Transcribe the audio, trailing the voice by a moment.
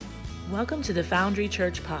Welcome to the Foundry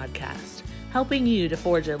Church podcast, helping you to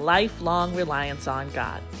forge a lifelong reliance on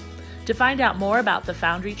God. To find out more about the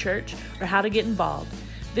Foundry Church or how to get involved,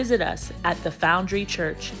 visit us at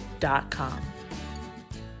thefoundrychurch.com.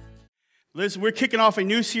 Liz, we're kicking off a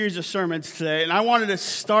new series of sermons today, and I wanted to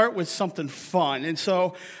start with something fun. And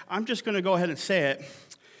so I'm just going to go ahead and say it.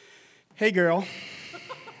 Hey, girl,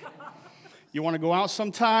 you want to go out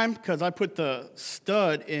sometime? Because I put the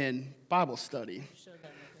stud in Bible study.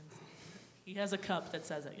 He has a cup that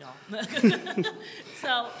says it, y'all.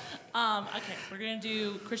 So, okay, we're going to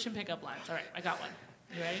do Christian pickup lines. All right, I got one.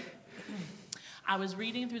 You ready? I was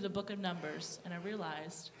reading through the book of Numbers, and I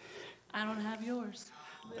realized I don't have yours.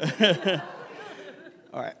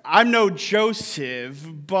 All right, I'm no Joseph,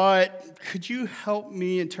 but could you help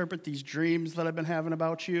me interpret these dreams that I've been having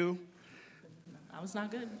about you? That was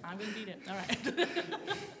not good. I'm going to beat it. All right.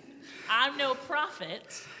 I'm no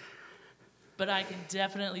prophet, but I can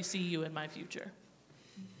definitely see you in my future.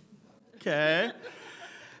 Okay.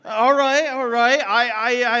 All right.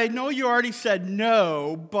 I know you already said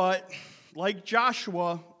no, but like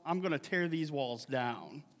Joshua, I'm going to tear these walls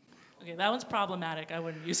down. Okay, that one's problematic. I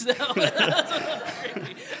wouldn't use that one.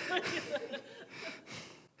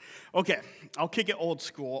 Okay, I'll kick it old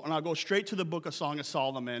school, and I'll go straight to the book of Song of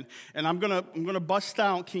Solomon, and I'm gonna bust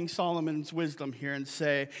out King Solomon's wisdom here and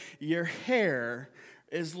say, your hair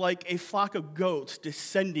is like a flock of goats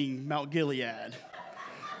descending Mount Gilead. Yeah.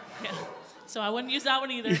 So I wouldn't use that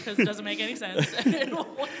one either because it doesn't make any sense.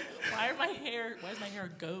 Why is my hair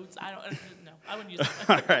goats? I wouldn't use that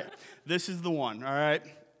one. All right, this is the one, all right?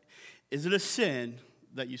 Is it a sin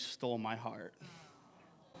that you stole my heart?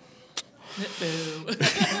 Boo.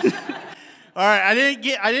 All right, I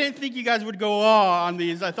didn't think you guys would go on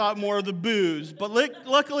these. I thought more of the boos. But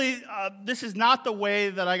luckily, this is not the way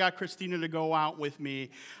that I got Christina to go out with me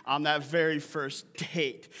on that very first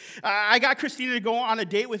date. I got Christina to go on a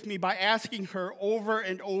date with me by asking her over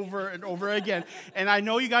and over and over again. And I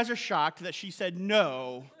know you guys are shocked that she said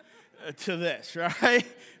no to this, right?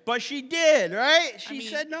 But she did, right? She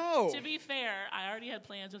said no. To be fair, I already had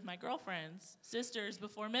plans with my girlfriends, sisters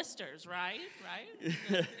before misters, right?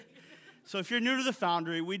 So if you're new to the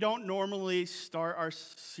Foundry, we don't normally start our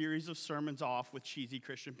series of sermons off with cheesy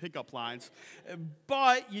Christian pickup lines.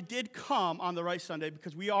 But you did come on the right Sunday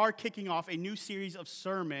because we are kicking off a new series of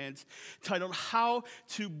sermons titled How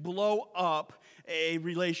to Blow Up a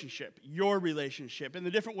Relationship, your relationship, and the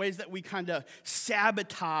different ways that we kind of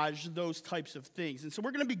sabotage those types of things. And so we're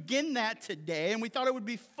going to begin that today, and we thought it would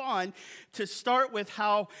be fun to start with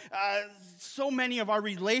how so many of our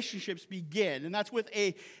relationships begin, and that's with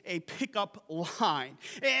a pickup line.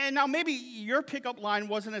 And now maybe your pickup line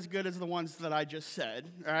wasn't as good as the ones that I just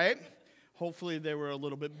said, all right? Hopefully they were a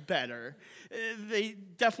little bit better. They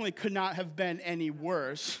definitely could not have been any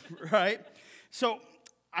worse, right? So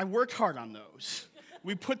I worked hard on those.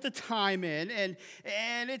 We put the time in, and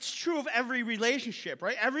it's true of every relationship,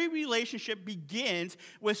 right? Every relationship begins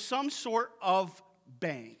with some sort of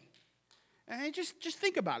bang. And just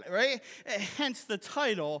think about it, right? Hence the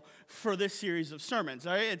title for this series of sermons,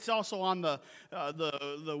 right? It's also on the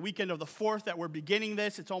weekend of the 4th that we're beginning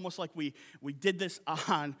this. It's almost like we did this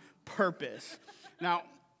on purpose. Now,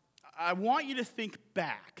 I want you to think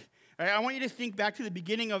back. I want you to think back to the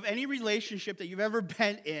beginning of any relationship that you've ever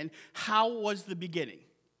been in. How was the beginning?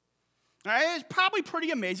 All right, it's probably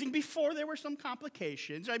pretty amazing before there were some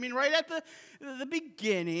complications. I mean, right at the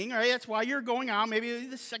beginning, right? That's why you're going out, maybe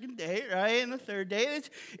the second date, right? And the third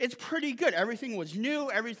date, it's pretty good. Everything was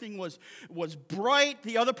new. Everything was bright.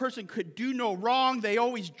 The other person could do no wrong. They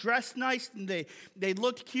always dressed nice, and they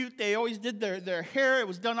looked cute. They always did their hair. It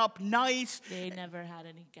was done up nice. They never had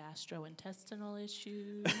any gastrointestinal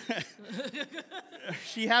issues.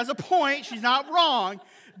 She has a point. She's not wrong.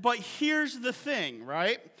 But here's the thing,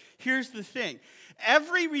 right? Here's the thing.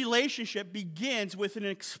 Every relationship begins with an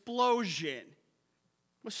explosion.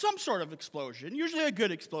 With some sort of explosion, usually a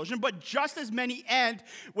good explosion, but just as many end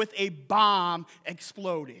with a bomb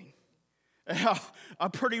exploding. A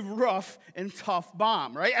pretty rough and tough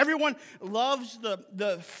bomb, right? Everyone loves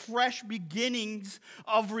the fresh beginnings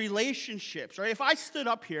of relationships, right? If I stood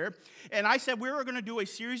up here and I said we were going to do a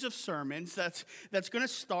series of sermons that's going to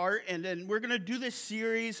start, and then we're going to do this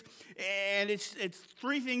series, and it's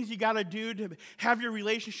 3 things you got to do to have your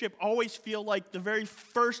relationship always feel like the very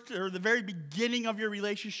first or the very beginning of your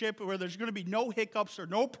relationship, where there's going to be no hiccups or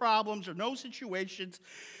no problems or no situations.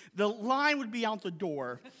 The line would be out the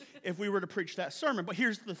door if we were to preach that sermon. But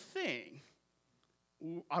here's the thing.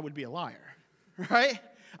 I would be a liar, right?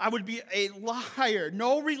 I would be a liar.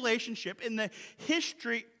 No relationship in the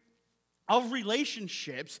history of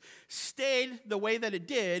relationships stayed the way that it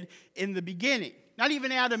did in the beginning. Not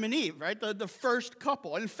even Adam and Eve, right? The first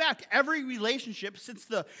couple. In fact, every relationship since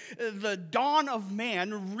the dawn of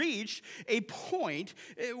man reached a point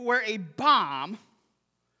where a bomb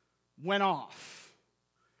went off,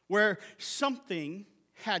 where something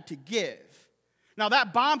had to give. Now,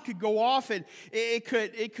 that bomb could go off and it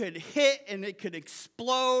could hit and it could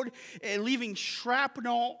explode, leaving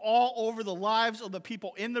shrapnel all over the lives of the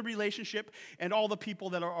people in the relationship and all the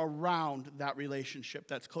people that are around that relationship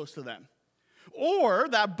that's close to them. Or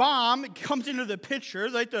that bomb comes into the picture,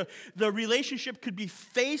 like the relationship could be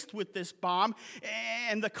faced with this bomb,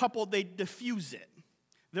 and the couple, they defuse it.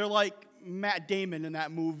 They're like Matt Damon in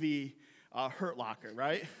that movie, Hurt Locker,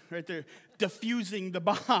 right? Right there, diffusing the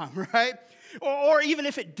bomb, right? Or even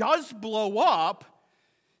if it does blow up,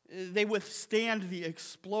 they withstand the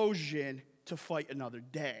explosion to fight another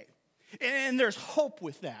day. And there's hope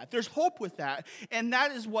with that. There's hope with that. And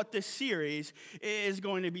that is what this series is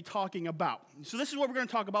going to be talking about. So this is what we're going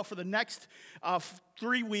to talk about for the next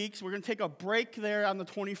 3 weeks. We're going to take a break there on the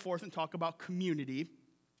 24th and talk about community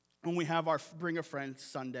when we have our Bring a Friend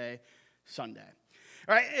Sunday.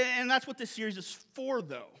 All right, and that's what this series is for,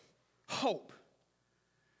 though. Hope.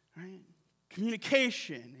 Right?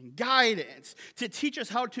 Communication and guidance to teach us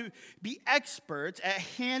how to be experts at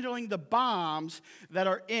handling the bombs that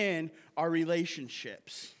are in our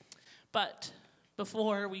relationships. But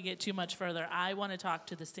before we get too much further, I want to talk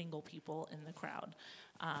to the single people in the crowd.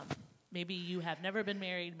 Maybe you have never been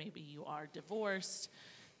married, maybe you are divorced,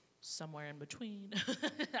 somewhere in between.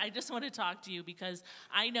 I just want to talk to you because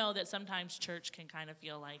I know that sometimes church can kind of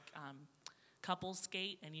feel like couples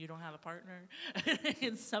skate and you don't have a partner. It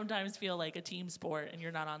can sometimes feel like a team sport and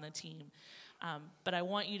you're not on the team. But I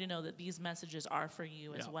want you to know that these messages are for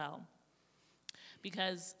you as well.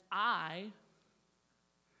 Because I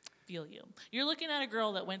feel you. You're looking at a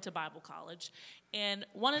girl that went to Bible college, and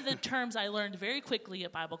one of the terms I learned very quickly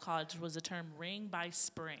at Bible college was the term ring by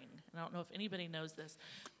spring. And I don't know if anybody knows this,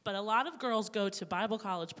 but a lot of girls go to Bible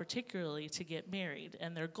college particularly to get married,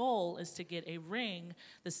 and their goal is to get a ring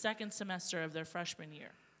the second semester of their freshman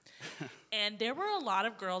year. And there were a lot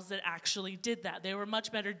of girls that actually did that. They were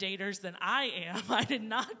much better daters than I am. I did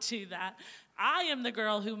not do that. I am the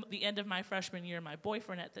girl who, the end of my freshman year, my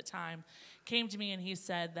boyfriend at the time, came to me and he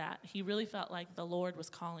said that he really felt like the Lord was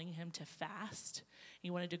calling him to fast. He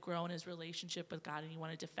wanted to grow in his relationship with God, and he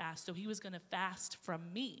wanted to fast. So he was going to fast from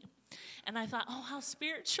me. And I thought, oh, how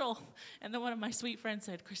spiritual. And then one of my sweet friends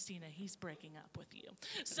said, Christina, he's breaking up with you.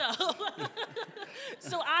 So,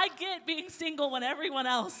 so I get being single when everyone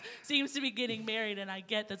else seems to be getting married, and I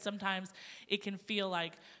get that sometimes it can feel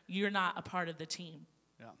like you're not a part of the team.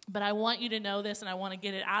 Yeah. But I want you to know this, and I want to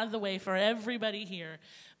get it out of the way for everybody here.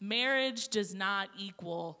 Marriage does not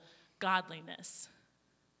equal godliness.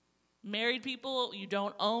 Married people, you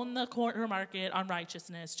don't own the corner market on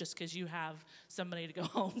righteousness just because you have somebody to go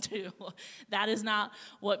home to. That is not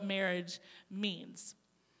what marriage means.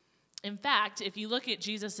 In fact, if you look at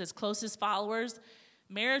Jesus' closest followers,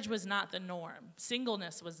 marriage was not the norm.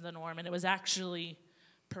 Singleness was the norm, and it was actually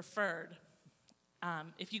preferred.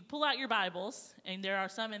 If you pull out your Bibles, and there are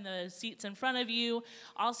some in the seats in front of you.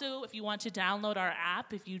 Also, if you want to download our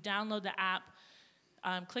app, if you download the app,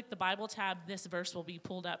 click the Bible tab, this verse will be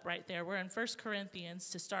pulled up right there. We're in 1 Corinthians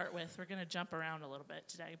to start with. We're going to jump around a little bit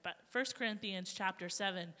today. But 1 Corinthians chapter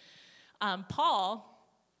 7, Paul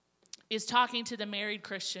is talking to the married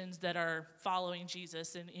Christians that are following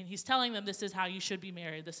Jesus. And he's telling them this is how you should be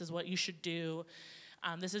married. This is what you should do.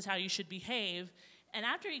 This is how you should behave. And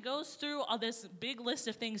after he goes through all this big list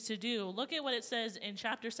of things to do, look at what it says in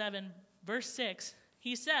chapter 7, verse 6.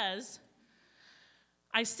 He says,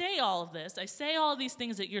 I say all of this. I say all of these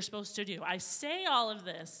things that you're supposed to do. I say all of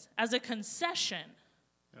this as a concession,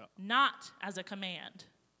 not as a command.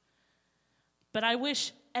 But I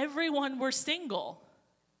wish everyone were single,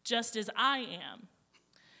 just as I am.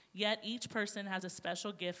 Yet each person has a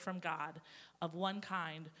special gift from God of one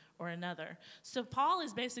kind or another. So Paul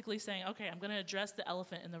is basically saying, okay, I'm going to address the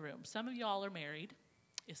elephant in the room. Some of y'all are married.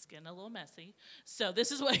 It's getting a little messy. So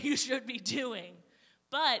this is what you should be doing.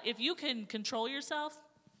 But if you can control yourself,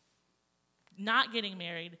 not getting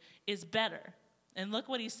married is better. And look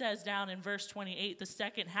what he says down in verse 28, the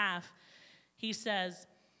second half. He says,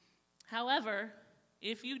 however,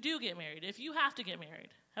 if you do get married, if you have to get married,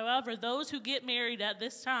 however, those who get married at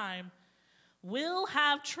this time will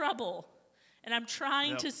have trouble. And I'm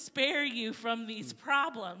trying to spare you from these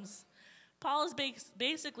problems. Paul is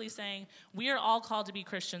basically saying, we are all called to be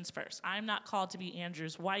Christians first. I'm not called to be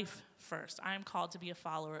Andrew's wife first. I'm called to be a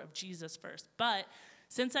follower of Jesus first. But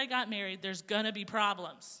since I got married, there's going to be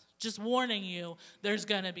problems. Just warning you, there's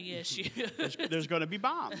going to be issues. There's going to be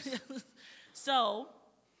bombs. So,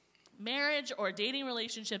 marriage or dating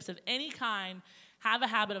relationships of any kind have a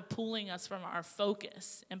habit of pulling us from our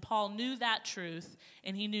focus. And Paul knew that truth,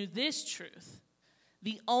 and he knew this truth.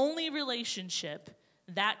 The only relationship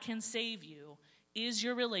that can save you is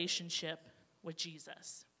your relationship with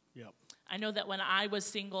Jesus. Yep. I know that when I was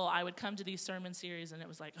single, I would come to these sermon series, and it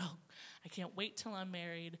was like, oh, I can't wait till I'm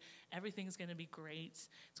married. Everything's going to be great.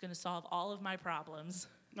 It's going to solve all of my problems.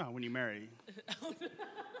 No, when you marry.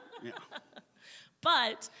 Yeah.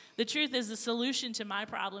 But the truth is, the solution to my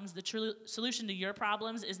problems, the solution to your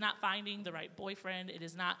problems is not finding the right boyfriend. It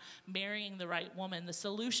is not marrying the right woman. The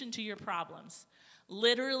solution to your problems,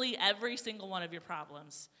 literally every single one of your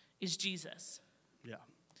problems, is Jesus. Yeah.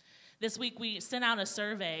 This week we sent out a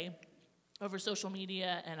survey over social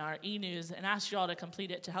media and our e-news and asked you all to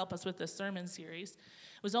complete it to help us with this sermon series.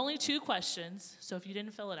 It was only 2 questions, so if you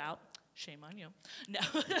didn't fill it out, shame on you. No.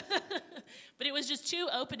 But it was just 2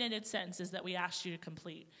 open-ended sentences that we asked you to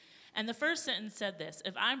complete. And the first sentence said this: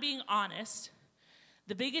 if I'm being honest,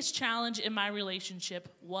 the biggest challenge in my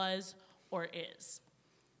relationship was or is.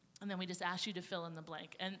 And then we just asked you to fill in the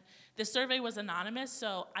blank. And the survey was anonymous,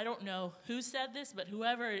 so I don't know who said this, but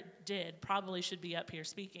whoever did probably should be up here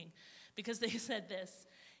speaking. Because they said this: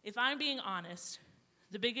 if I'm being honest,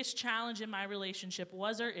 the biggest challenge in my relationship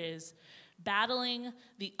was or is battling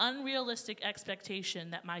the unrealistic expectation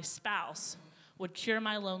that my spouse would cure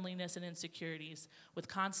my loneliness and insecurities with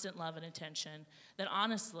constant love and attention that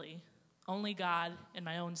honestly only God and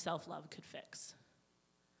my own self-love could fix.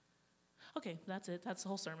 Okay, that's it. That's the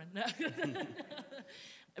whole sermon.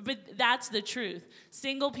 But that's the truth.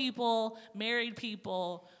 Single people, married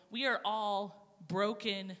people, we are all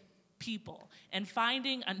broken people. And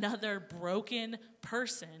finding another broken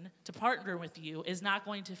person to partner with you is not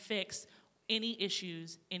going to fix any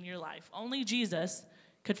issues in your life. Only Jesus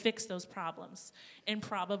could fix those problems, and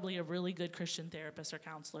probably a really good Christian therapist or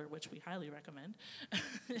counselor, which we highly recommend.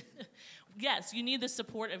 Yes, you need the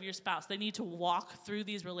support of your spouse. They need to walk through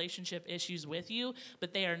these relationship issues with you,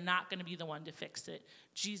 but they are not going to be the one to fix it.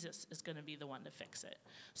 Jesus is going to be the one to fix it.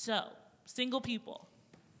 So, single people,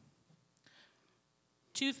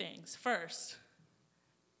 2 things. First,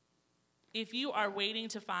 if you are waiting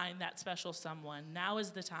to find that special someone, now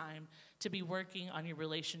is the time to be working on your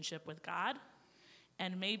relationship with God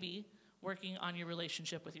and maybe working on your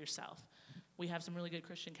relationship with yourself. We have some really good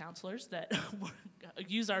Christian counselors that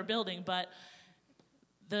use our building, but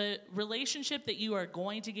the relationship that you are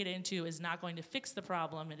going to get into is not going to fix the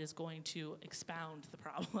problem. It is going to expound the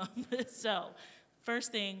problem. So,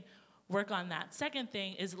 first thing, work on that. Second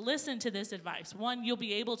thing is listen to this advice. 1, you'll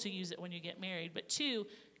be able to use it when you get married, but 2,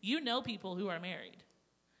 you know people who are married.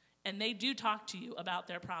 And they do talk to you about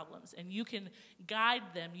their problems. And you can guide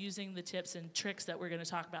them using the tips and tricks that we're going to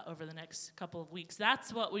talk about over the next couple of weeks.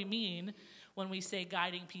 That's what we mean when we say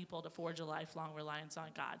guiding people to forge a lifelong reliance on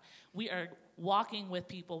God. We are walking with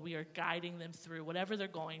people. We are guiding them through whatever they're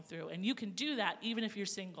going through. And you can do that even if you're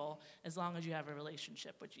single, as long as you have a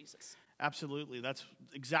relationship with Jesus. Absolutely. That's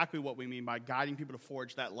exactly what we mean by guiding people to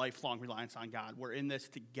forge that lifelong reliance on God. We're in this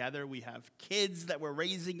together. We have kids that we're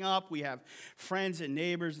raising up. We have friends and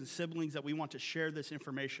neighbors and siblings that we want to share this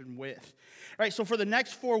information with. All right, so for the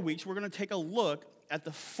next 4 weeks, we're going to take a look at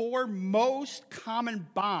the 4 most common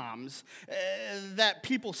bombs that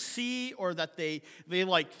people see or that they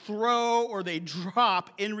like throw or they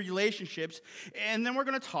drop in relationships. And then we're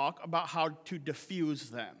going to talk about how to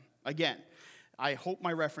diffuse them. Again, I hope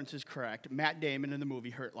my reference is correct. Matt Damon in the movie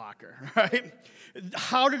Hurt Locker, right?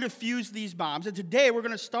 How to defuse these bombs. And today we're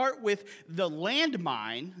going to start with the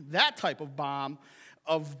landmine, that type of bomb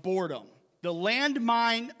of boredom. The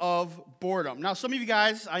landmine of boredom. Now, some of you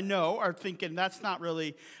guys, I know, are thinking that's not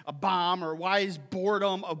really a bomb, or why is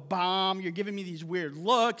boredom a bomb? You're giving me these weird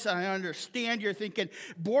looks, and I understand you're thinking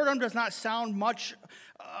boredom does not sound much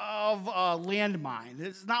of a landmine.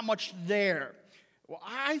 There's not much there. Well,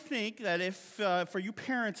 I think that if, for you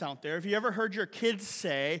parents out there, if you ever heard your kids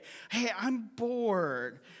say, hey, I'm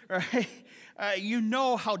bored, right? You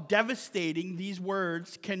know how devastating these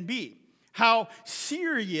words can be. How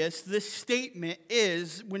serious this statement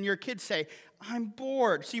is when your kids say, I'm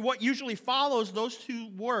bored. See, what usually follows those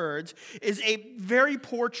 2 words is a very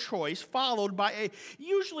poor choice followed by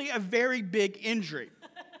usually a very big injury.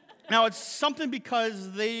 Now, it's something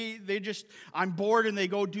because they just, I'm bored, and they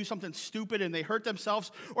go do something stupid and they hurt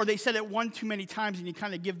themselves, or they said it one too many times and you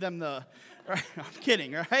kind of give them the, Right? I'm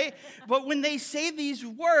kidding, right? But when they say these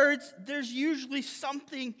words, there's usually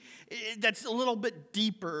something that's a little bit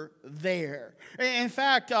deeper there. In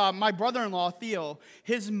fact, my brother-in-law, Theo,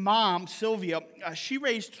 his mom, Sylvia, she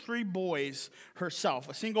raised 3 boys herself,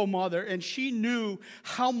 a single mother, and she knew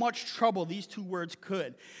how much trouble these 2 words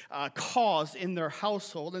could cause in their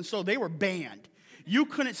household, and so they were banned. You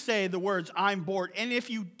couldn't say the words, I'm bored. And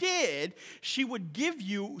if you did, she would give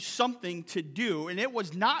you something to do. And it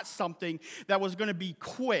was not something that was going to be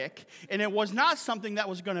quick. And it was not something that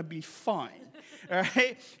was going to be fun. All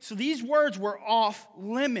right? So these words were off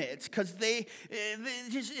limits because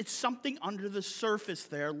it's something under the surface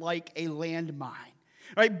there, like a landmine.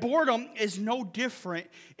 Right? Boredom is no different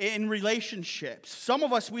in relationships. Some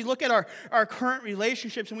of us, we look at our current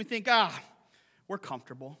relationships and we think, we're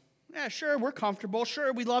comfortable. Yeah, sure, we're comfortable.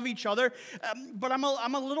 Sure, we love each other, but I'm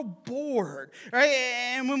a little bored, right?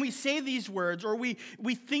 And when we say these words, or we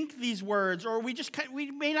think these words, or we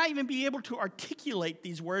may not even be able to articulate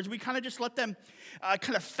these words. We kind of just let them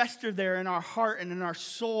kind of fester there in our heart and in our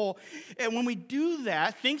soul. And when we do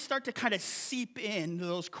that, things start to kind of seep into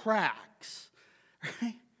those cracks.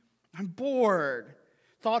 Right? I'm bored.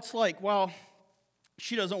 Thoughts like, well,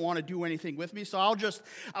 she doesn't want to do anything with me, so I'll just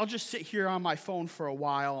sit here on my phone for a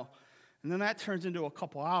while. And then that turns into a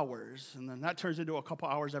couple hours, and then that turns into a couple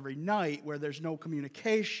hours every night where there's no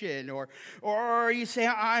communication, or you say,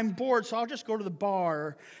 I'm bored, so I'll just go to the bar.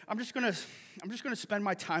 Or I'm just gonna spend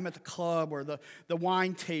my time at the club or the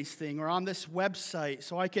wine tasting or on this website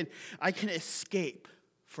so I can escape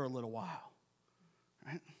for a little while,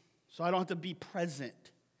 right? So I don't have to be present.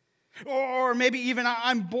 Or maybe even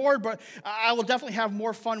I'm bored, but I will definitely have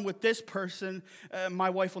more fun with this person.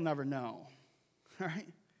 My wife will never know, right?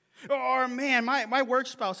 Or man, my work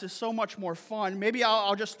spouse is so much more fun. Maybe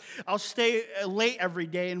I'll stay late every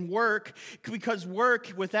day and work because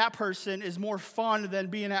work with that person is more fun than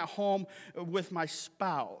being at home with my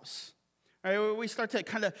spouse. Right? We start to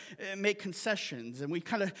kind of make concessions, and we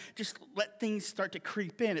kind of just let things start to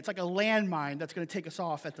creep in. It's like a landmine that's going to take us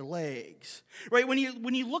off at the legs. Right? When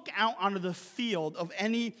you look out onto the field of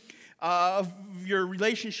any of your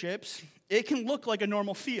relationships, it can look like a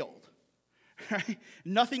normal field. Right?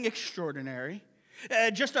 Nothing extraordinary.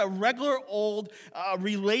 Just a regular old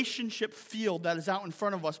relationship field that is out in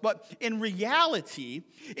front of us. But in reality,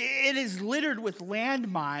 it is littered with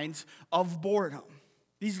landmines of boredom.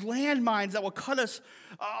 These landmines that will cut us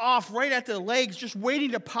off right at the legs, just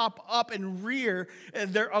waiting to pop up and rear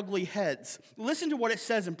their ugly heads. Listen to what it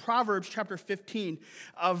says in Proverbs chapter 15,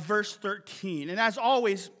 verse 13. And as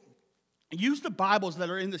always, use the Bibles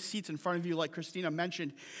that are in the seats in front of you, like Christina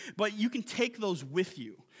mentioned, but you can take those with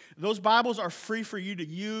you. Those Bibles are free for you to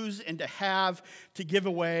use and to have, to give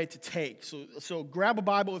away, to take. So grab a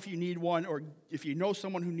Bible if you need one, or if you know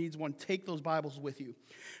someone who needs one, take those Bibles with you.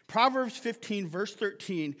 Proverbs 15, verse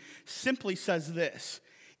 13 simply says this: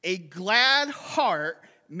 a glad heart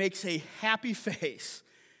makes a happy face.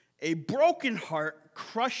 A broken heart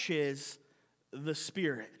crushes the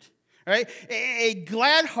spirit. Right? A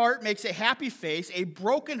glad heart makes a happy face. A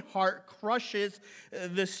broken heart crushes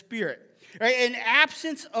the spirit. Right? An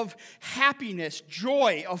absence of happiness,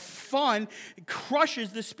 joy, of fun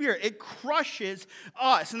crushes the spirit. It crushes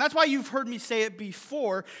us. And that's why you've heard me say it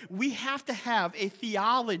before. We have to have a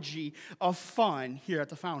theology of fun here at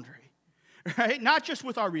the Foundry. Right? Not just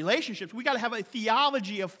with our relationships. We got to have a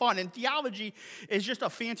theology of fun. And theology is just a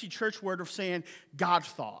fancy church word of saying God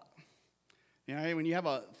thought. You know, when you have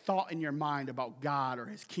a thought in your mind about God or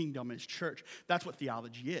his kingdom, his church, that's what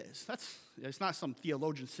theology is. It's not some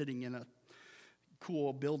theologian sitting in a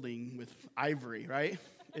cool building with ivory, right?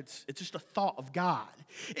 It's just a thought of God.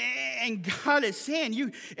 And God is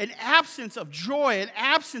saying, an absence of joy, an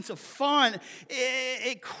absence of fun,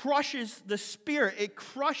 it crushes the spirit. It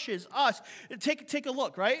crushes us. Take a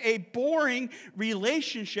look, right? A boring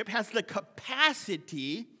relationship has the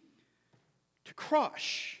capacity to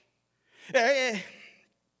crush.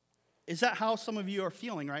 Is that how some of you are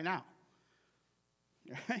feeling right now?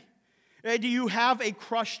 Right? Do you have a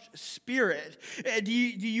crushed spirit? Do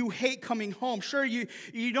you hate coming home? Sure, you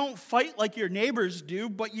don't fight like your neighbors do,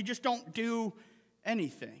 but you just don't do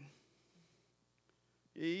anything.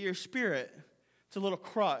 Your spirit, it's a little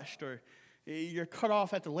crushed, or you're cut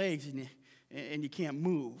off at the legs and you can't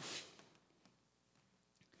move.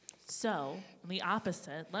 So, the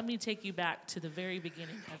opposite, let me take you back to the very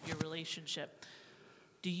beginning of your relationship.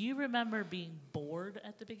 Do you remember being bored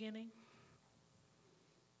at the beginning?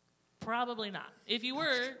 Probably not. If you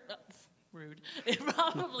were, rude,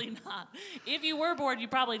 probably not. If you were bored, you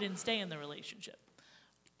probably didn't stay in the relationship.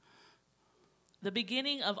 The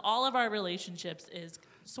beginning of all of our relationships is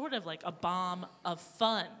sort of like a bomb of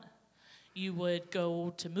fun. You would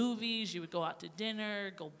go to movies, you would go out to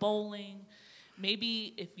dinner, go bowling.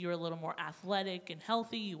 Maybe if you're a little more athletic and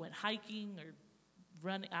healthy, you went hiking or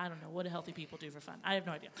running. I don't know. What do healthy people do for fun? I have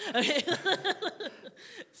no idea. Okay.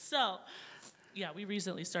 So, yeah, we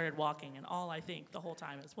recently started walking, and all I think the whole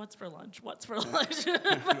time is, what's for lunch? What's for lunch?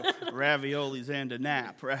 Raviolis and a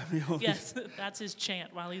nap. Raviolis. Yes, that's his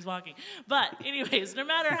chant while he's walking. But anyways, no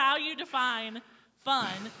matter how you define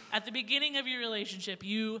fun, at the beginning of your relationship,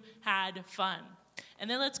 you had fun. And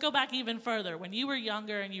then let's go back even further. When you were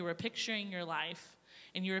younger and you were picturing your life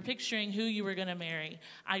and you were picturing who you were going to marry,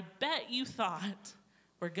 I bet you thought,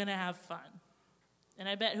 we're going to have fun. And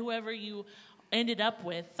I bet whoever you ended up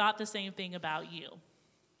with thought the same thing about you.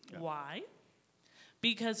 Yeah. Why?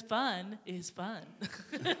 Because fun is fun.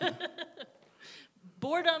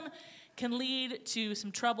 Boredom can lead to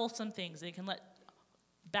some troublesome things. It can let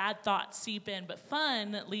bad thoughts seep in, but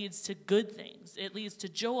fun leads to good things. It leads to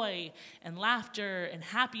joy and laughter and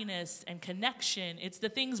happiness and connection. It's the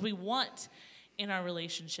things we want in our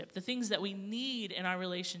relationship, the things that we need in our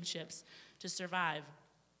relationships to survive.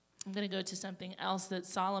 I'm going to go to something else that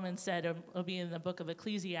Solomon said. It'll be in the book of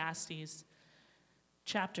Ecclesiastes,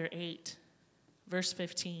 chapter 8, verse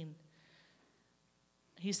 15.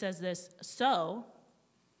 He says this, "So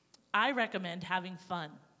I recommend having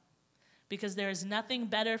fun, because there is nothing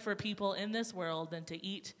better for people in this world than to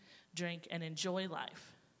eat, drink, and enjoy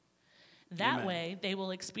life. That Amen. Way, they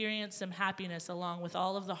will experience some happiness along with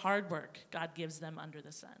all of the hard work God gives them under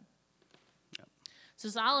the sun." Yep. So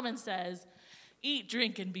Solomon says, eat,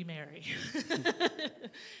 drink, and be merry.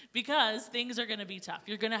 Because things are going to be tough.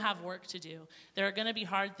 You're going to have work to do. There are going to be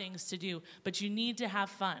hard things to do. But you need to have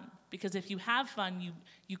fun. Because if you have fun,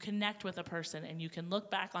 you connect with a person, and you can look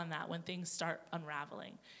back on that when things start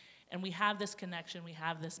unraveling. And we have this connection. We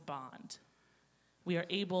have this bond. We are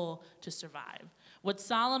able to survive. What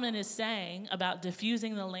Solomon is saying about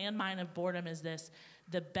diffusing the landmine of boredom is this: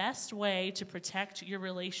 the best way to protect your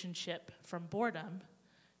relationship from boredom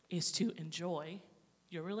is to enjoy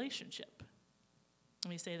your relationship. Let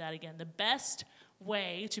me say that again. The best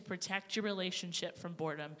way to protect your relationship from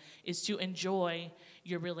boredom is to enjoy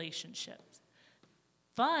your relationship.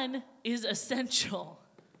 Fun is essential,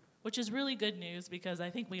 which is really good news, because I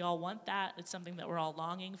think we all want that. It's something that we're all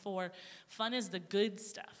longing for. Fun is the good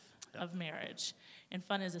stuff of marriage, and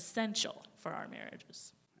fun is essential for our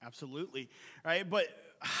marriages. Absolutely. Right? But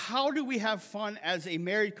how do we have fun as a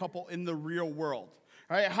married couple in the real world?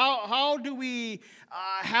 Right? How do we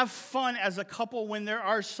have fun as a couple when there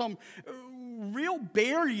are some real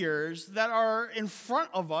barriers that are in front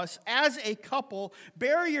of us as a couple,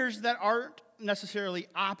 barriers that aren't necessarily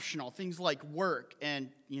optional, things like work and,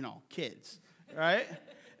 kids, right?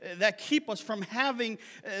 That keep us from having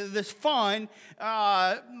this fun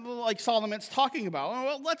like Solomon's talking about.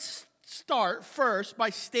 Well, let's start first by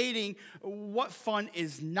stating what fun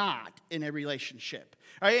is not in a relationship.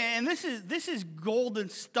 Right? And this is golden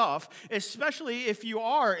stuff, especially if you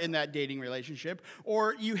are in that dating relationship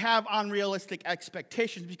or you have unrealistic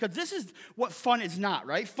expectations, because this is what fun is not,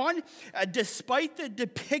 right? Fun, despite the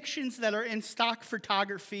depictions that are in stock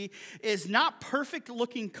photography, is not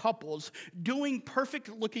perfect-looking couples doing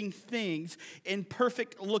perfect-looking things in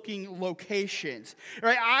perfect-looking locations.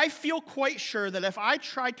 Right? I feel quite sure that if I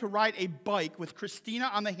tried to ride a bike with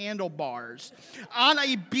Christina on the handlebars on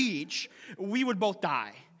a beach, we would both die.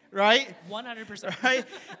 Right? 100%.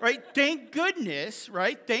 Right? Thank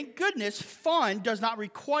goodness, fun does not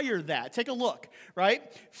require that. Take a look, right?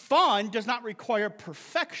 Fun does not require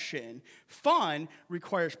perfection. Fun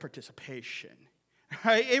requires participation.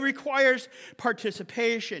 Right? It requires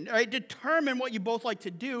participation. Right? Determine what you both like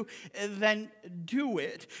to do, and then do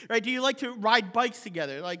it. Right? Do you like to ride bikes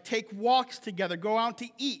together? Like take walks together, go out to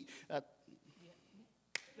eat? All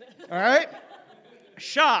right?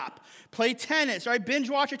 Shop, play tennis, right? Binge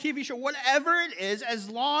watch a TV show, whatever it is, as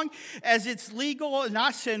long as it's legal and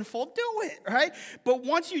not sinful, do it, right? But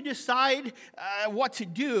once you decide what to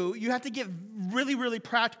do, you have to get really, really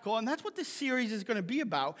practical, and that's what this series is going to be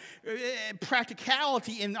about,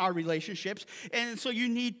 practicality in our relationships, and so you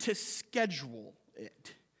need to schedule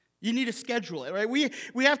it. You need to schedule it, right? We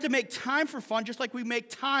have to make time for fun just like we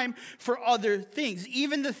make time for other things,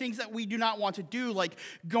 even the things that we do not want to do, like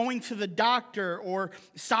going to the doctor or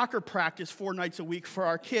soccer practice 4 nights a week for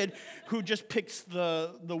our kid who just picks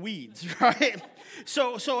the weeds, right?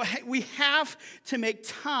 So we have to make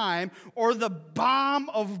time, or the bomb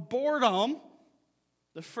of boredom,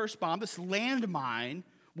 the first bomb, this landmine,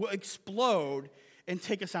 will explode and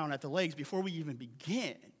take us out at the legs before we even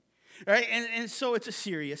begin. Right? And so it's a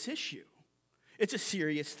serious issue. It's a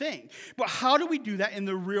serious thing. But how do we do that in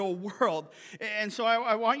the real world? And so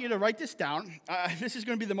I want you to write this down. This is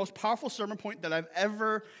going to be the most powerful sermon point that I've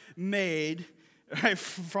ever made, right,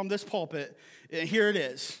 from this pulpit. And here it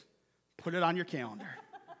is. Put it on your calendar.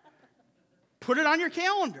 Put it on your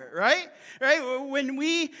calendar, right? Right? When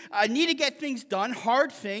we need to get things done,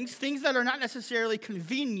 hard things that are not necessarily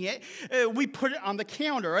convenient, we put it on the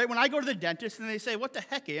calendar, right? When I go to the dentist and they say, "What the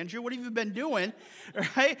heck, Andrew? What have you been doing?"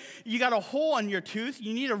 Right? You got a hole in your tooth.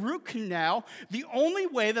 You need a root canal. The only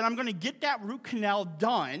way that I'm going to get that root canal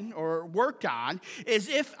done or worked on is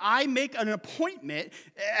if I make an appointment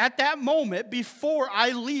at that moment before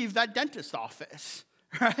I leave that dentist office,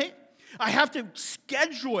 right? I have to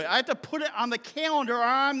schedule it. I have to put it on the calendar or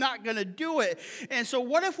I'm not going to do it. And so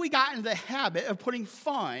what if we got into the habit of putting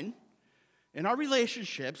fun in our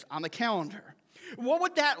relationships on the calendar? What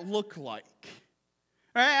would that look like?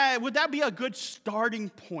 Would that be a good starting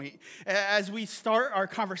point as we start our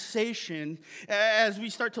conversation, as we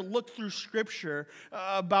start to look through Scripture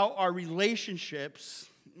about our relationships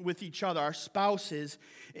with each other, our spouses,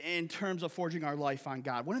 in terms of forging our life on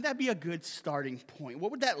God? Wouldn't that be a good starting point?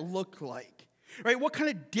 What would that look like? Right? What kind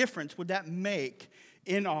of difference would that make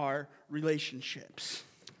in our relationships?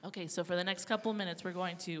 Okay, so for the next couple minutes, we're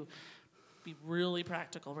going to be really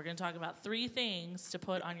practical. We're going to talk about 3 things to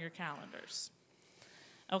put on your calendars.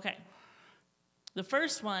 Okay. The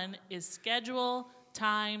first one is schedule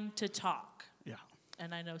time to talk. Yeah.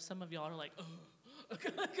 And I know some of y'all are like, "Oh,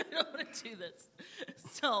 I don't want to do this."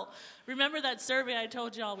 So remember that survey I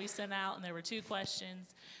told y'all we sent out, and there were 2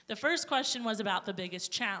 questions. The first question was about the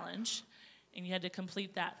biggest challenge, and you had to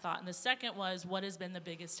complete that thought. And the second was, what has been the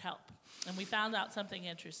biggest help? And we found out something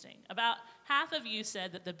interesting. About half of you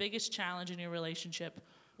said that the biggest challenge in your relationship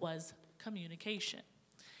was communication.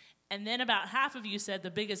 And then about half of you said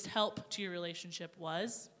the biggest help to your relationship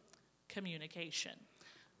was communication.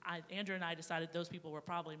 Andrew and I decided those people were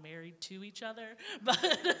probably married to each other.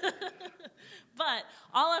 But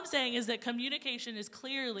all I'm saying is that communication is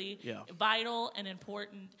clearly vital and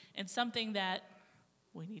important and something that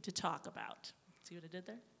we need to talk about. See what I did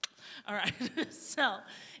there? All right. So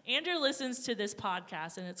Andrew listens to this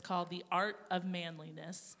podcast, and it's called The Art of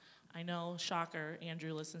Manliness. I know, shocker,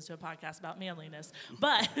 Andrew listens to a podcast about manliness.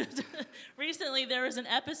 But recently there was an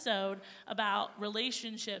episode about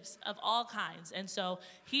relationships of all kinds. And so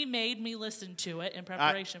he made me listen to it in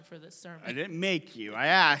preparation for this sermon. I didn't make you. I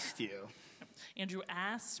asked you. Andrew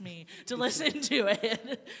asked me to listen to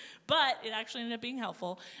it. But it actually ended up being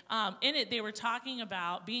helpful. In it, they were talking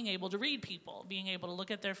about being able to read people, being able to look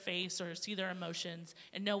at their face or see their emotions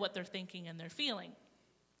and know what they're thinking and they're feeling.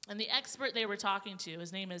 And the expert they were talking to,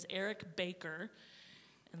 his name is Eric Baker,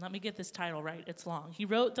 and let me get this title right, it's long. He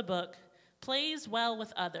wrote the book, Plays Well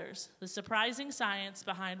with Others, The Surprising Science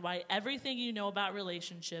Behind Why Everything You Know About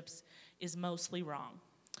Relationships is Mostly Wrong.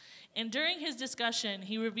 And during his discussion,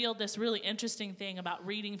 he revealed this really interesting thing about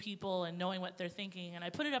reading people and knowing what they're thinking, and I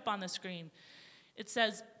put it up on the screen. It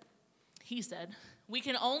says, he said, we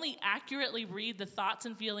can only accurately read the thoughts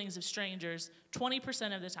and feelings of strangers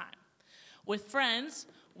 20% of the time. With friends,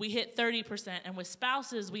 we hit 30%, and with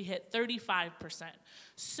spouses, we hit 35%.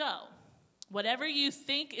 So, whatever you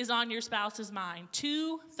think is on your spouse's mind,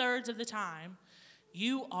 2/3 of the time,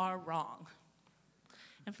 you are wrong.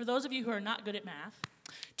 And for those of you who are not good at math,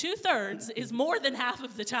 2/3 is more than half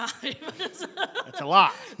of the time. That's a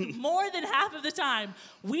lot. More than half of the time,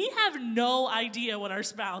 we have no idea what our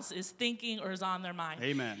spouse is thinking or is on their mind.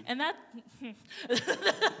 Amen. And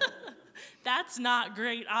that's not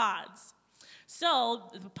great odds. So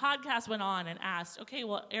the podcast went on and asked, okay,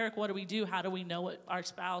 well, Eric, what do we do? How do we know what our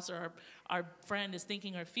spouse or our friend is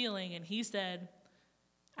thinking or feeling? And he said,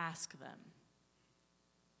 ask them.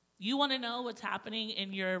 You want to know what's happening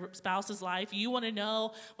in your spouse's life? You want to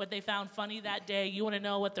know what they found funny that day? You want to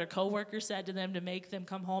know what their coworker said to them to make them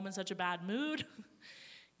come home in such a bad mood?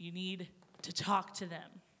 You need to talk to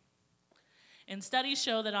them. And studies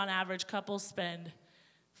show that on average, couples spend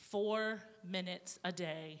 4 minutes a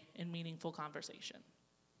day in meaningful conversation.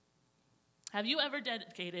 Have you ever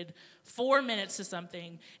dedicated 4 minutes to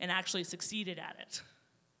something and actually succeeded at it?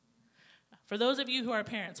 For those of you who are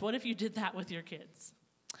parents, what if you did that with your kids?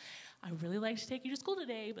 I really like to take you to school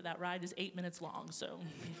today, but that ride is 8 minutes long, so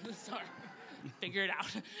sorry. Figure it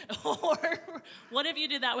out. Or what if you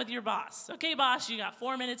did that with your boss? Okay, boss, you got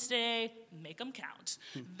 4 minutes today. Make them count.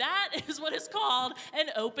 That is what is called an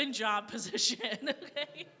open job position,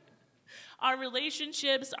 okay? Our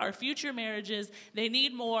relationships, our future marriages, they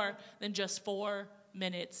need more than just 4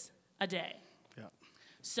 minutes a day. Yeah.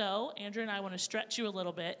 So, Andrew and I want to stretch you a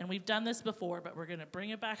little bit, and we've done this before, but we're going to bring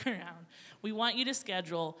it back around. We want you to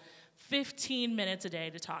schedule 15 minutes a day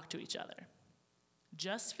to talk to each other.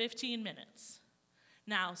 Just 15 minutes.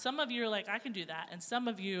 Now, some of you are like, I can do that, and some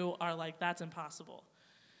of you are like, that's impossible.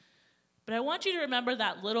 But I want you to remember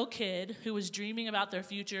that little kid who was dreaming about their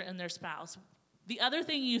future and their spouse. The other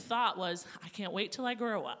thing you thought was, I can't wait till I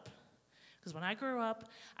grow up. Because when I grow up,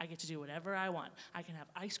 I get to do whatever I want. I can have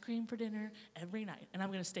ice cream for dinner every night, and I'm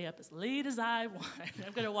going to stay up as late as I want.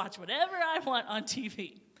 I'm going to watch whatever I want on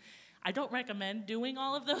TV. I don't recommend doing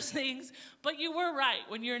all of those things, but you were right.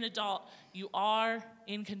 When you're an adult, you are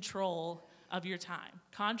in control of your time.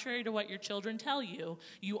 Contrary to what your children tell you,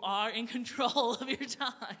 you are in control of your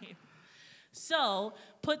time. So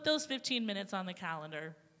put those 15 minutes on the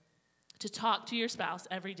calendar to talk to your spouse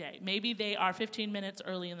every day. Maybe they are 15 minutes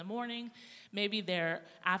early in the morning. Maybe they're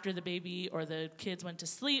after the baby or the kids went to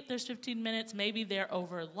sleep, there's 15 minutes. Maybe they're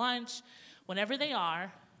over lunch. Whenever they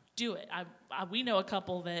are, do it. We know a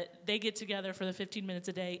couple that they get together for the 15 minutes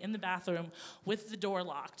a day in the bathroom with the door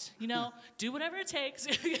locked. Do whatever it takes.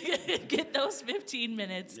 Get those 15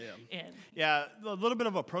 minutes in. Yeah, a little bit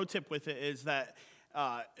of a pro tip with it is that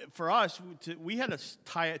for us, we had to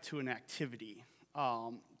tie it to an activity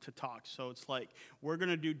to talk. So it's like we're going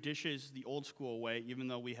to do dishes the old school way, even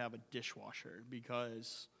though we have a dishwasher,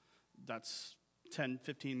 because that's 10,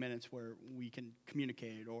 15 minutes where we can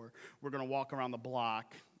communicate, or we're going to walk around the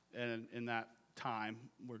block, and in that time,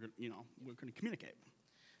 we're going to communicate.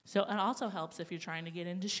 So it also helps if you're trying to get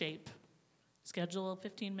into shape. Schedule a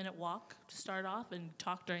 15-minute walk to start off and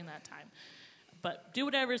talk during that time. But do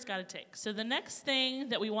whatever it's got to take. So the next thing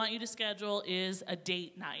that we want you to schedule is a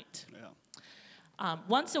date night. Yeah.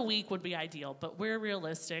 Once a week would be ideal, but we're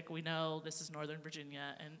realistic. We know this is Northern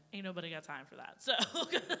Virginia, and ain't nobody got time for that. So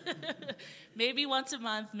maybe once a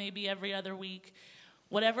month, maybe every other week.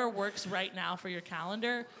 Whatever works right now for your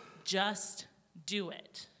calendar, just do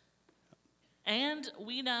it. And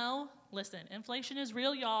we know, listen, inflation is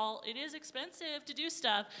real, y'all. It is expensive to do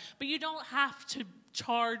stuff, but you don't have to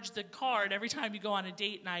charge the card every time you go on a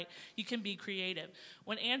date night. You can be creative.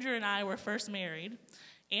 When Andrew and I were first married,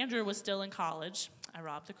 Andrew was still in college. I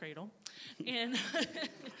robbed the cradle.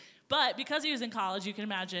 But because he was in college, you can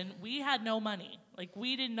imagine, we had no money.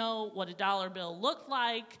 We didn't know what a dollar bill looked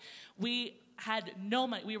like. We had no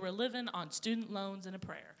money. We were living on student loans and a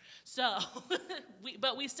prayer. So,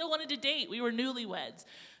 but we still wanted to date. We were newlyweds.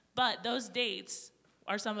 But those dates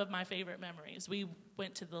are some of my favorite memories. We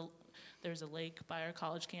went to there's a lake by our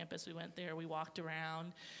college campus. We went there. We walked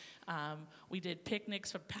around. We did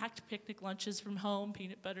picnics, packed picnic lunches from home,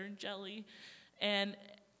 peanut butter and jelly. And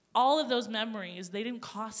all of those memories, they didn't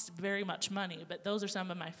cost very much money, but those are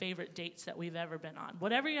some of my favorite dates that we've ever been on.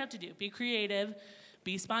 Whatever you have to do, be creative,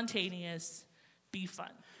 be spontaneous, be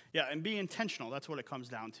fun. Yeah, and be intentional. That's what it comes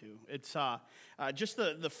down to. It's just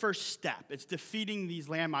the first step. It's defeating these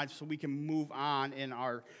landmines so we can move on in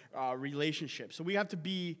our relationship. So we have to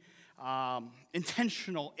be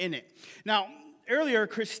intentional in it. Now, earlier,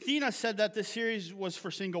 Christina said that this series was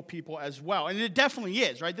for single people as well, and it definitely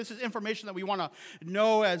is, right? This is information that we want to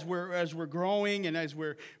know as we're growing and as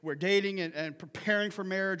we're dating and preparing for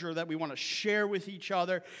marriage, or that we want to share with each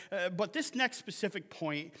other. But this next specific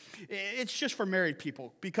point, it's just for married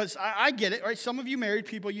people, because I get it, right? Some of you married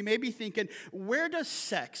people, you may be thinking, where does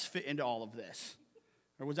sex fit into all of this?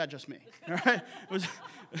 Or was that just me? All right, all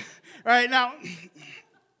right, now,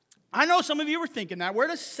 I know some of you were thinking that. Where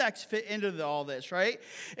does sex fit into all this, right?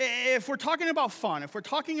 If we're talking about fun, if we're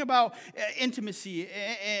talking about intimacy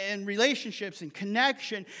and relationships and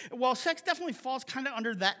connection, well, sex definitely falls kind of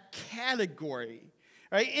under that category,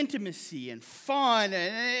 right? Intimacy and fun.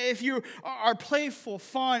 And if you are playful,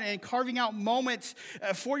 fun, and carving out moments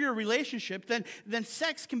for your relationship, then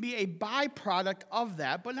sex can be a byproduct of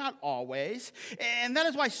that, but not always. And that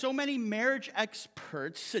is why so many marriage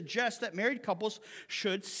experts suggest that married couples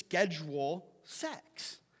should schedule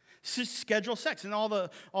sex. Schedule sex. And all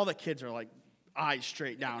the kids are like eyes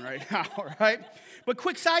straight down right now, right? But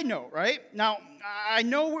quick side note, right? Now, I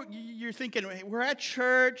know you're thinking, we're at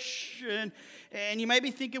church, and you might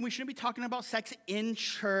be thinking we shouldn't be talking about sex in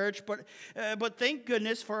church, but thank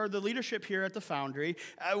goodness for the leadership here at the Foundry.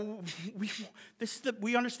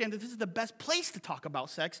 We understand that this is the best place to talk about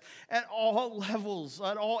sex at all levels,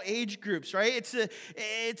 at all age groups, right?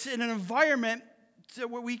 It's in an environment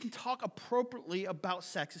where we can talk appropriately about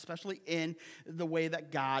sex, especially in the way that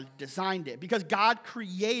God designed it. Because God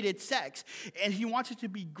created sex, and he wants it to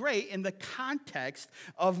be great in the context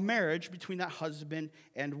of marriage between that husband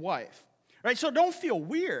and wife. Right? So don't feel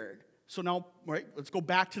weird. So now, right, let's go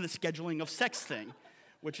back to the scheduling of sex thing,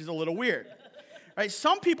 which is a little weird. Right?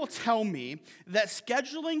 Some people tell me that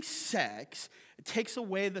scheduling sex takes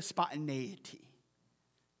away the spontaneity.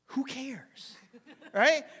 who cares?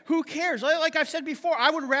 Right? Who cares? Like I've said before, I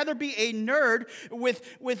would rather be a nerd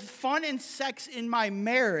with fun and sex in my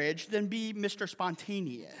marriage than be Mr.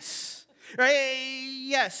 Spontaneous. Right?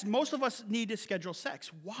 Yes, most of us need to schedule sex.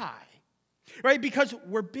 Why? Right? Because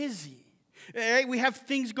we're busy. Right? We have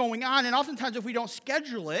things going on, and oftentimes if we don't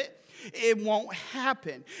schedule it, it won't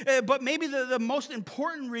happen. But maybe the most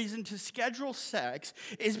important reason to schedule sex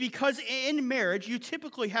is because in marriage, you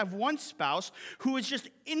typically have one spouse who is just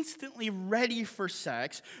instantly ready for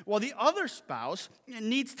sex, while the other spouse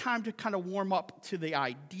needs time to kind of warm up to the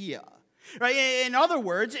idea. Right? In other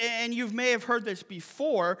words, and you may have heard this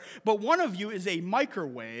before, but one of you is a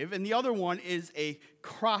microwave and the other one is a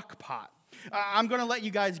crock pot. I'm going to let you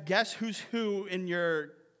guys guess who's who in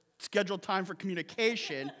your scheduled time for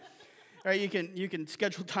communication. Right, you can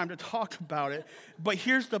schedule time to talk about it, but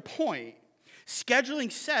here's the point.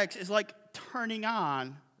 Scheduling sex is like turning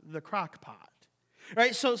on the crock pot.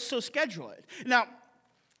 Right? So schedule it. Now,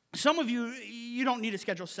 some of you don't need to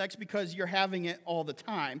schedule sex because you're having it all the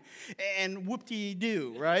time. And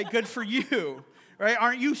whoop-de-doo, right? Good for you. Right?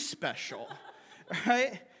 Aren't you special?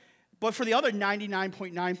 Right? But for the other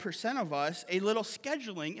 99.9% of us, a little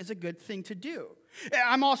scheduling is a good thing to do.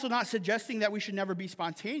 I'm also not suggesting that we should never be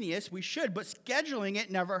spontaneous. We should, but scheduling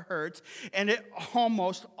it never hurts, and it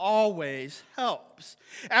almost always helps.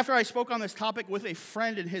 After I spoke on this topic with a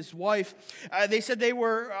friend and his wife, they said they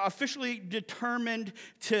were officially determining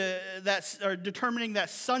that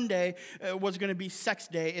Sunday was going to be sex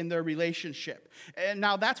day in their relationship. And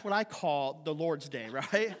now that's what I call the Lord's Day,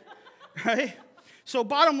 right? Right? So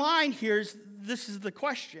bottom line here is, this is the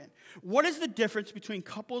question. What is the difference between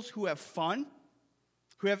couples who have fun,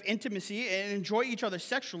 who have intimacy and enjoy each other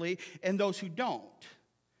sexually, and those who don't?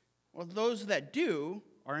 Well, those that do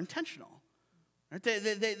are intentional. Right?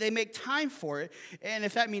 They make time for it, and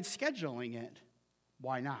if that means scheduling it,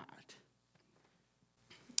 why not?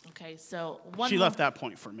 Okay, so she left that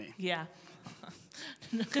point for me. Yeah.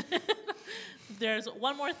 There's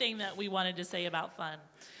one more thing that we wanted to say about fun.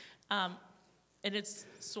 And it's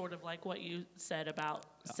sort of like what you said about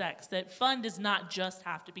sex, that fun does not just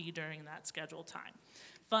have to be during that scheduled time.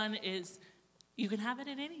 Fun is, you can have it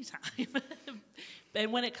at any time.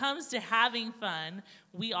 And when it comes to having fun,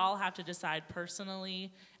 we all have to decide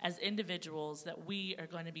personally as individuals that we are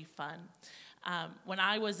going to be fun. When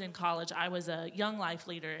I was in college, I was a young life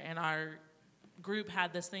leader, and our group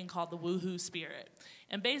had this thing called the Woohoo Spirit.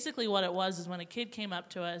 And basically what it was is when a kid came up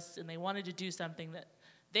to us and they wanted to do something that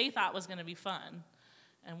they thought was going to be fun,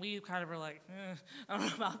 and we kind of were like, I don't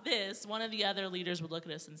know about this. One of the other leaders would look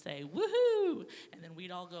at us and say, woohoo, and then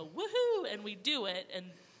we'd all go, woohoo, and we'd do it, and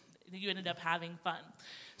you ended up having fun.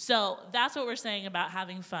 So that's what we're saying about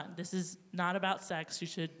having fun. This is not about sex. You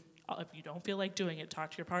should, if you don't feel like doing it,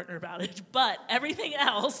 talk to your partner about it. But everything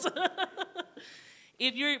else,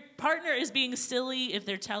 if your partner is being silly, if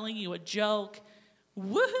they're telling you a joke,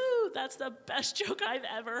 woohoo, that's the best joke I've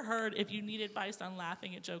ever heard. If you need advice on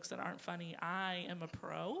laughing at jokes that aren't funny, I am a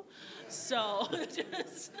pro. So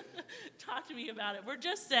just talk to me about it. We're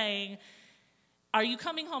just saying, are you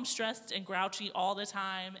coming home stressed and grouchy all the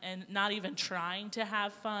time and not even trying to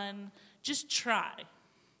have fun? Just try.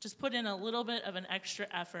 Just put in a little bit of an extra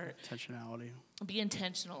effort. Intentionality. Be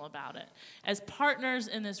intentional about it. As partners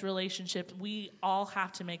in this relationship, we all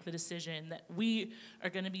have to make the decision that we are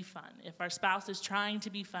going to be fun. If our spouse is trying to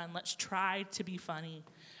be fun, let's try to be funny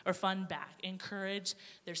or fun back. Encourage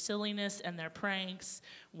their silliness and their pranks,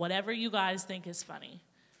 whatever you guys think is funny.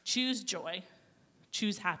 Choose joy,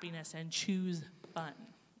 choose happiness, and choose fun.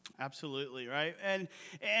 Absolutely, right? And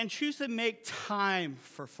choose to make time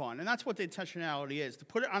for fun. And that's what the intentionality is, to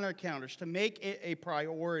put it on our calendars, to make it a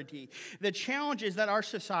priority. The challenge is that our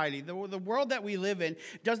society, the world that we live in,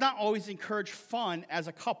 does not always encourage fun as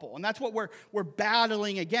a couple. And that's what we're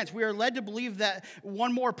battling against. We are led to believe that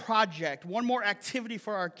one more project, one more activity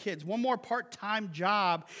for our kids, one more part-time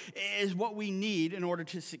job is what we need in order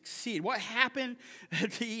to succeed. What happened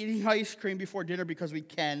to eating ice cream before dinner because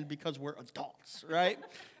we're adults, right?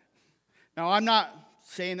 Now, I'm not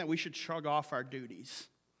saying that we should shrug off our duties,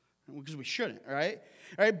 because we shouldn't, right?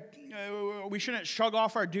 We shouldn't shrug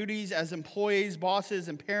off our duties as employees, bosses,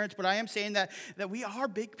 and parents, but I am saying that we are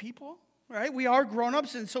big people, right? We are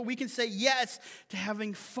grown-ups, and so we can say yes to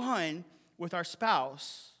having fun with our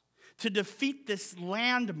spouse, to defeat this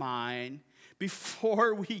landmine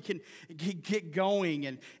before we can get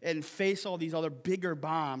going and face all these other bigger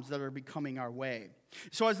bombs that are becoming our way.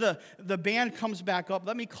 So as the band comes back up,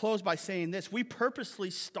 let me close by saying this. We purposely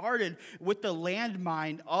started with the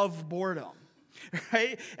landmine of boredom.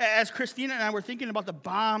 right? As Christina and I were thinking about the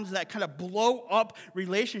bombs that kind of blow up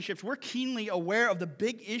relationships, we're keenly aware of the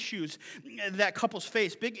big issues that couples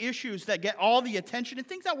face, big issues that get all the attention, and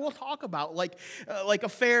things that we'll talk about, like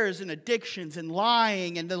affairs and addictions and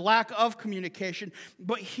lying and the lack of communication.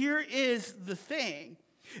 But here is the thing.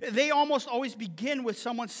 They almost always begin with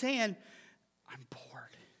someone saying, I'm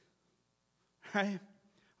bored, right?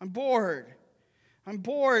 I'm bored. I'm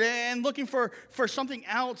bored and looking for something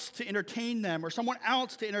else to entertain them, or someone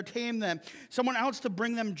else to entertain them, someone else to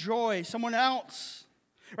bring them joy, someone else.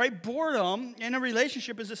 Right? Boredom in a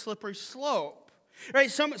relationship is a slippery slope.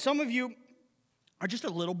 Right? Some of you are just a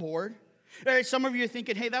little bored. Right? Some of you are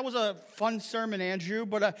thinking, hey, that was a fun sermon, Andrew,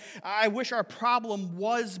 but I wish our problem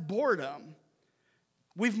was boredom.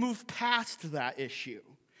 We've moved past that issue.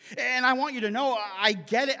 And I want you to know, I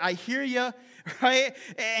get it, I hear you, right?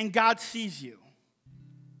 And God sees you.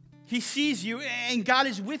 He sees you, and God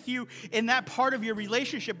is with you in that part of your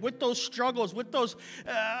relationship, with those struggles, with those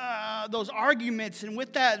arguments, and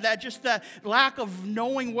with that lack of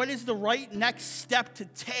knowing what is the right next step to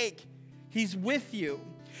take. He's with you.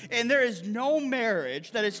 And there is no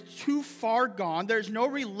marriage that is too far gone. There is no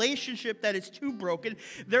relationship that is too broken.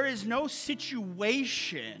 There is no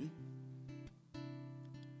situation,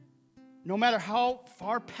 no matter how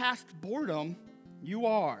far past boredom you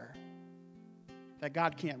are, that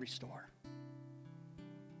God can't restore.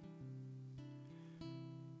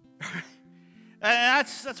 And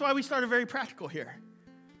that's why we started very practical here.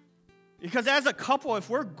 Because as a couple, if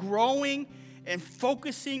we're growing and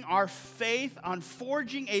focusing our faith on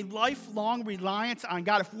forging a lifelong reliance on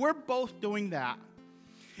God, if we're both doing that,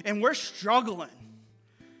 and we're struggling,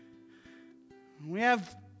 we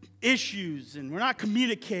have issues, and we're not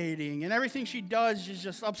communicating, and everything she does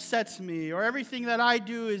just upsets me, or everything that I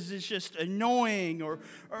do is just annoying, or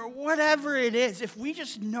whatever it is, if we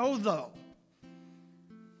just know, though,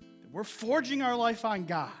 that we're forging our life on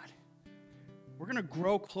God, we're going to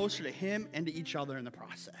grow closer to Him and to each other in the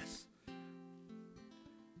process.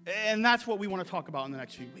 And that's what we want to talk about in the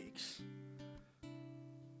next few weeks.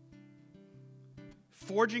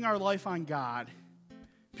 Forging our life on God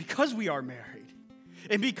because we are married.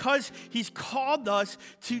 And because He's called us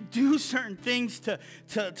to do certain things,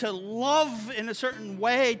 to love in a certain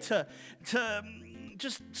way, to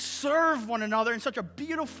just serve one another in such a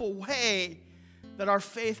beautiful way, that our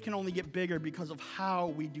faith can only get bigger because of how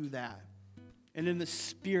we do that. And in the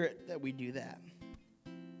spirit that we do that.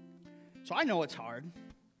 So I know it's hard.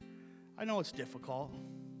 I know it's difficult.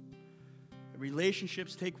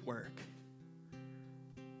 Relationships take work.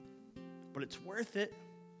 But it's worth it.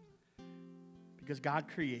 Because God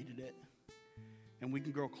created it, and we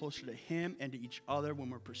can grow closer to Him and to each other when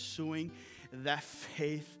we're pursuing that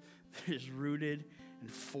faith that is rooted and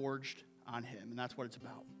forged on Him, and that's what it's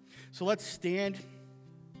about. So let's stand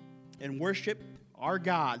and worship our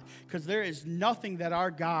God, because there is nothing that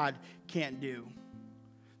our God can't do.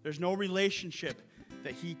 There's no relationship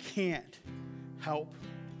that He can't help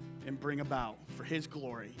and bring about for His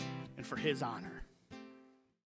glory and for His honor.